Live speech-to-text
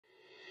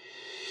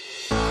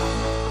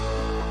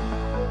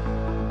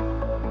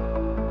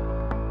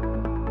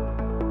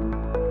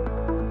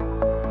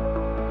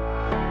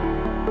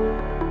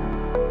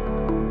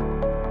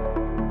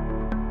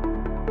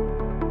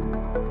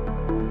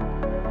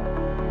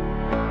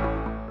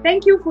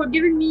Thank you for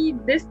giving me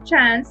this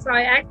chance.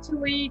 I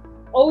actually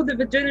owe the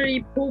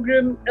veterinary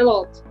program a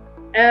lot.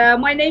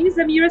 My name is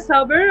Amira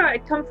Saber. I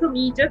come from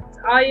Egypt.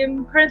 I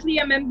am currently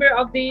a member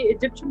of the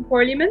Egyptian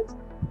Parliament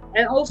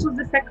and also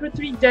the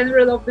Secretary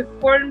General of the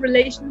Foreign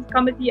Relations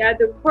Committee at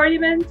the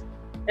Parliament.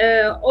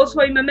 Also,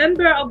 I'm a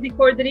member of the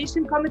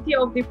Coordination Committee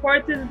of the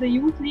parties, the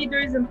youth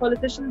leaders and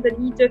politicians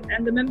in Egypt,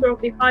 and a member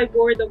of the High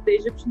Board of the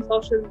Egyptian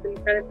Social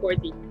Democratic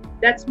Party.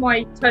 That's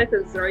my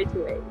titles right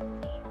away.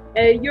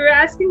 You're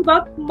asking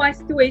about my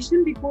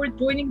situation before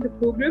joining the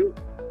program.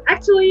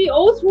 Actually,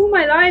 all through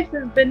my life,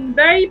 I've been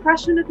very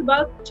passionate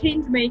about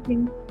change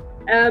making.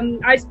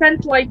 I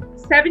spent like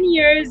 7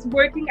 years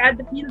working at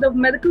the field of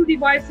medical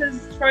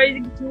devices,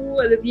 trying to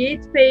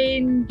alleviate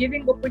pain,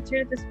 giving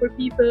opportunities for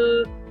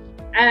people,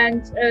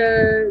 and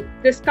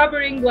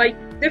discovering like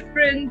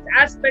different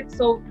aspects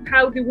of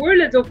how the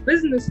world of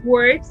business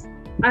works.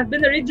 I've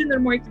been a regional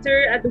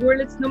marketer at the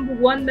world's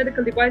 #1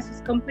 medical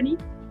devices company.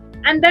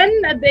 And then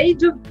at the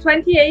age of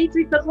 28,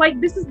 I felt like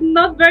this is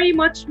not very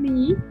much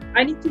me.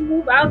 I need to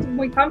move out of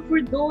my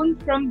comfort zone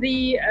from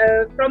the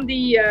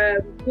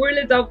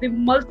world of the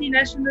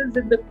multinationals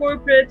and the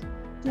corporate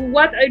to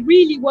what I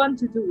really want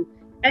to do.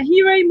 And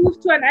here I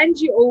moved to an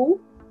NGO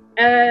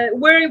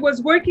where I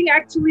was working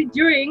actually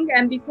during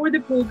and before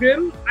the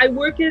program. I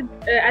worked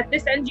at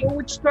this NGO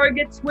which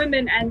targets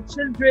women and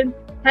children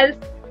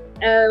health.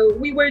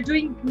 We were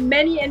doing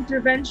many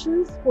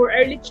interventions for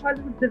early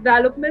childhood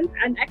development,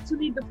 and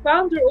actually the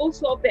founder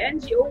also of the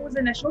NGO was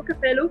an Ashoka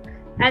fellow,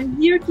 and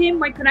here came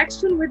my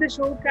connection with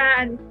Ashoka,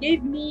 and it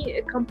gave me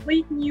a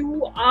complete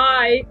new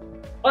eye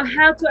on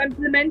how to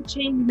implement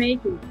change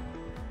making.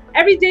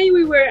 Every day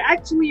we were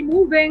actually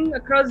moving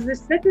across the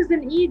cities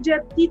in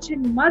Egypt,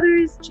 teaching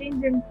mothers,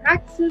 changing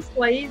practices,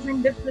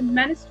 liaising different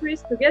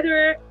ministries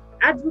together,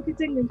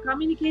 advocating and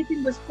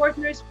communicating with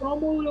partners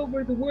from all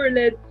over the world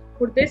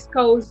for this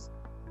cause.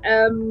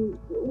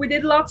 We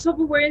did lots of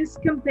awareness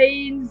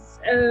campaigns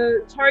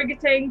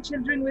targeting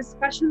children with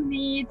special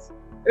needs,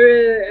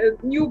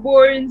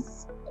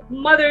 newborns,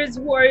 mothers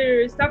who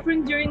are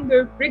suffering during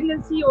their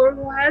pregnancy or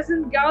who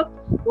hasn't got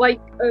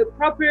like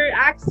proper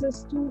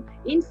access to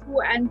info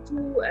and to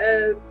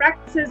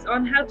practices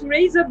on how to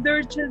raise up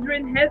their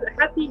children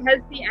happy,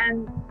 healthy,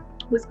 and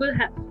with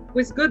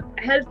good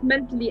health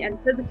mentally and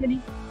physically.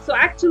 So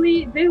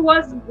actually there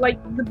was like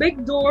the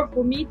big door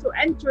for me to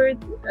enter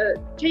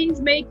change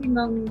making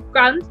on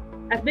ground.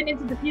 I've been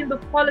into the field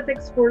of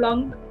politics for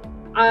long.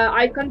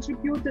 I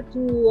contributed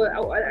to,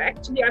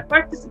 actually I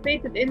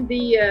participated in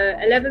the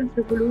 11th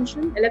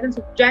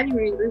of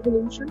January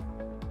revolution,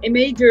 a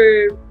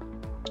major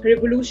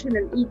revolution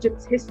in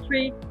Egypt's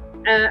history.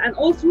 And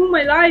all through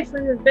my life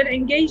I have been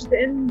engaged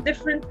in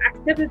different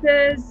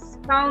activities,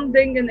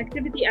 founding an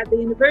activity at the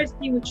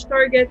university which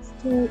targets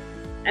to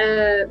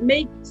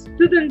make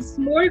students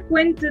more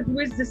acquainted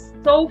with the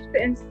soft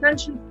and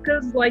essential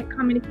skills like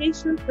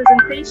communication,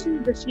 presentation,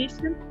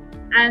 negotiation,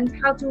 and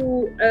how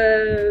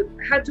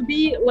to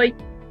be like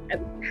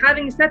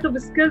having a set of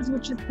skills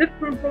which is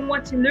different from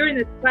what you learn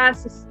at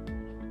classes.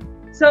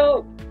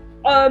 So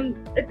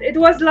it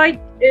was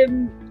like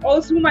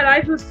all through my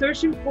life I was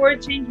searching for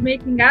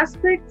change-making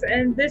aspects,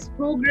 and this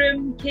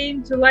program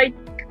came to like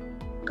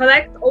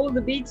collect all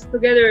the beats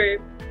together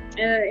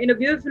in a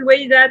beautiful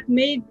way that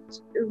made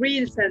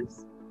real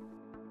sense.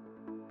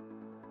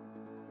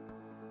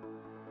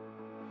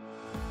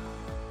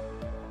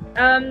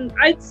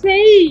 I'd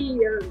say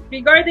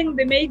regarding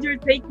the major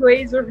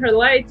takeaways or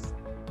highlights,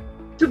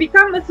 to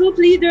become a thought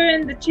leader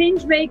and the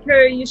change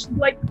maker, you should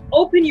like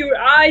open your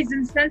eyes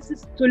and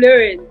senses to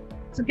learn,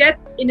 to get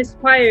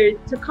inspired,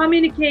 to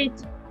communicate,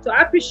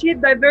 to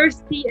appreciate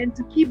diversity, and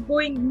to keep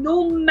going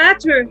no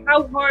matter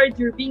how hard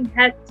you're being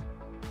hit.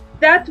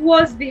 That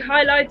was the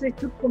highlight I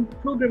took from the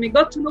program. I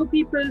got to know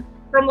people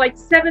from like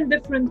 7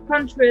 different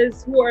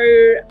countries who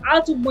are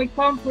out of my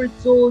comfort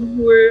zone,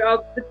 who are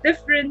of the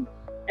different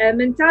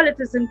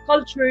mentalities and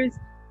cultures.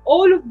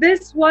 All of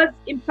this was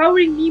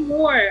empowering me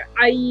more.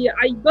 I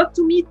got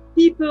to meet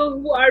people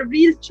who are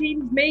real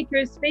change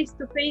makers face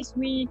to face.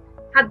 We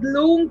had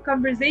long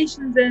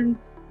conversations, and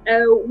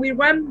we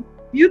ran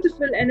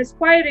beautiful and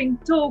inspiring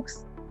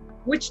talks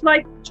which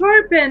like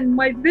sharpened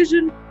my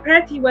vision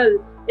pretty well.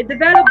 It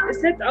developed a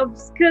set of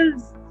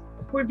skills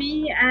for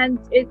me, and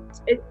it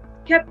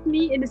kept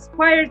me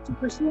inspired to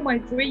pursue my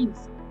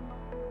dreams.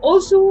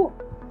 Also,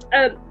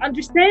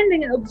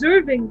 understanding and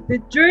observing the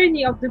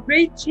journey of the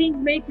great change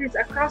makers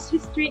across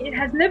history, it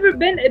has never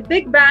been a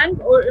big bang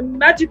or a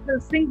magical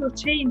single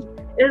change.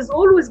 It has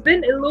always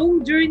been a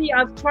long journey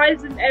of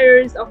trials and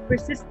errors, of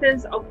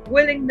persistence, of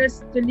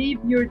willingness to leave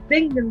your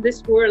thing in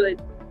this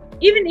world.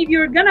 Even if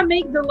you're gonna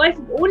make the life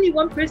of only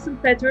one person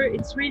better,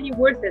 it's really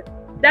worth it.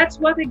 That's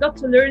what I got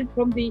to learn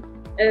from the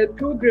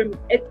program.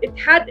 It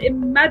had a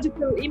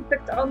magical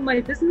impact on my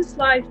business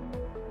life.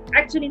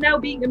 Actually, now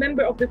being a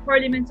member of the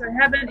parliament, I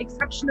have an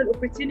exceptional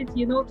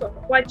opportunity, to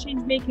apply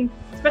change making,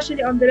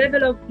 especially on the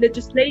level of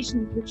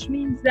legislation, which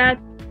means that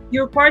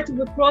you're part of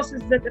a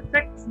process that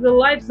affects the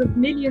lives of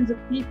millions of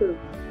people.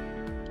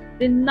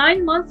 the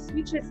 9 months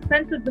which I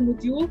spent at the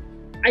module,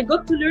 I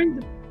got to learn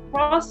the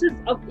process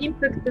of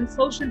impact and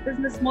social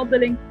business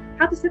modeling,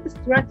 how to set a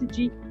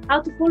strategy, how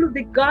to follow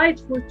the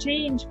guide for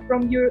change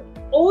from your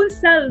own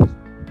self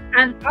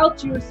and out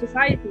to your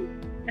society,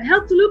 and how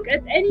to look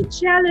at any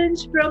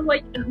challenge from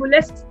like a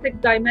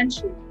holistic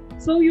dimension.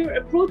 So your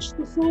approach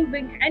to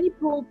solving any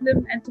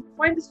problem and to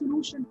find a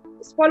solution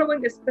is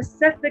following a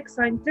specific,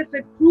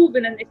 scientific,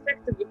 proven and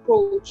effective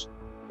approach,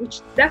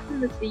 which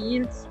definitely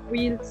yields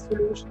real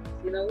solutions,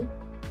 you know?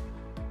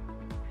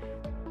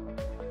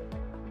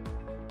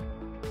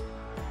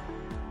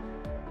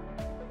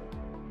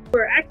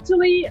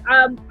 Actually,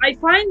 I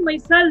find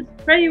myself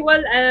very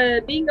well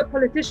being a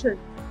politician,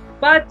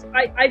 but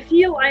I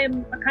feel I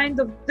am a kind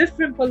of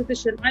different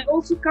politician. I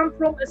also come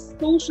from a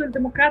social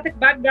democratic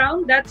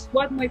background. That's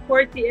what my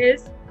party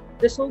is,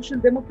 the Social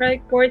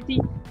Democratic Party.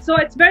 So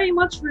it's very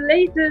much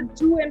related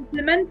to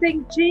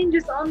implementing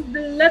changes on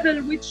the level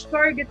which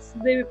targets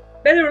the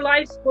better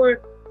lives for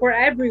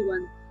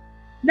everyone.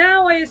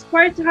 Now I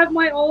aspire to have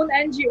my own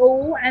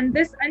NGO, and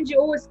this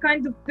NGO is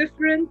kind of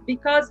different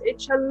because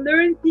it shall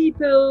learn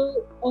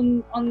people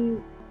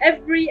on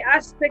every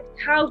aspect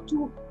how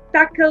to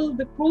tackle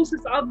the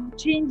process of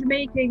change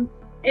making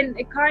in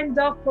a kind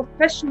of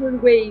professional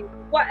way.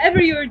 Whatever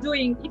you're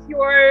doing, if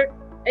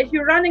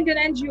you're running an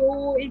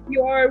NGO, if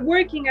you are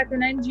working at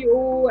an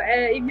NGO,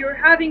 if you're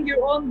having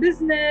your own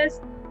business,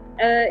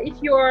 if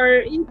you are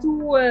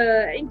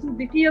into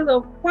the field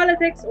of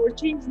politics or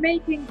change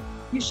making,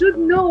 you should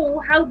know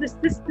how the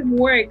system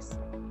works,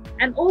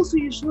 and also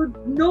you should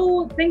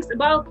know things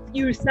about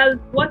yourself,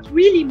 what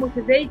really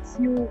motivates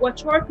you, what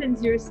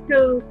sharpens your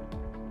skill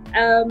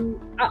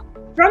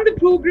from the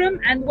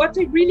program. And what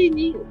I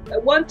really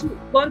want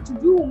to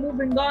do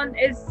moving on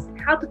is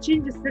how to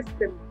change the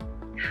system,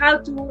 how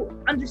to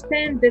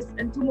understand this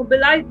and to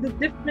mobilize the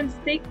different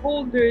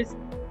stakeholders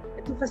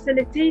to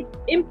facilitate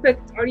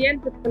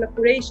impact-oriented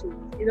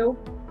collaborations, you know?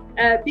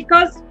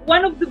 Because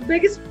one of the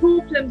biggest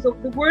problems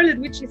of the world,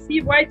 which you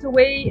see right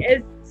away,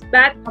 is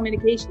bad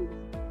communications.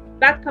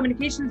 Bad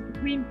communications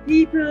between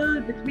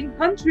people, between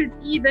countries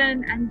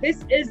even, and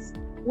this is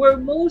where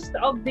most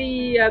of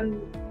the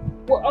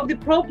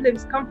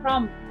problems come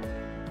from.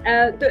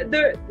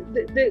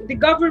 The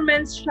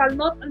governments shall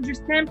not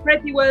understand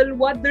pretty well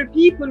what their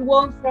people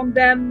want from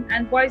them,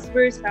 and vice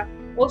versa.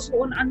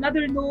 Also, on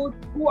another note,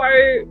 who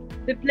are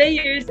the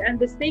players and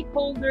the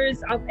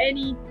stakeholders of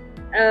any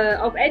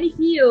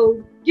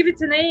field? Give it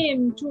a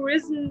name: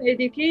 tourism,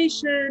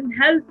 education,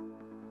 health.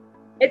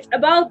 It's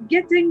about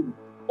getting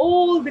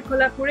all the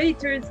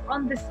collaborators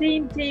on the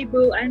same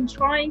table and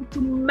trying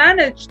to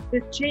manage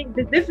the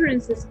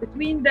differences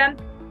between them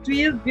to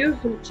yield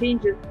beautiful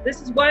changes.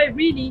 This is what I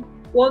really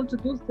want to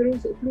do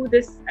through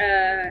this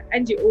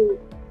NGO.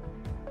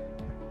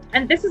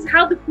 And this is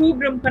how the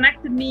program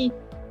connected me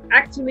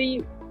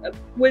actually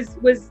with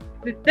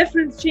the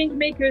different change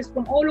makers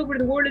from all over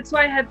the world. So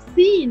I have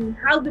seen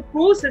how the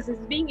process is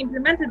being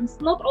implemented.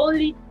 It's not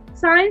only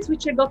science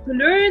which I got to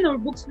learn or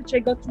books which I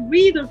got to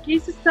read or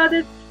cases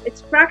studied.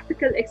 It's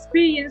practical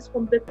experience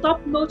from the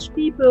top-notch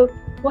people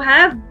who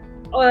have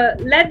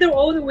led their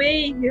own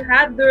way, who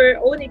have their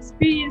own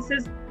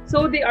experiences.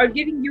 So they are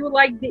giving you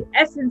like the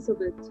essence of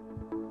it.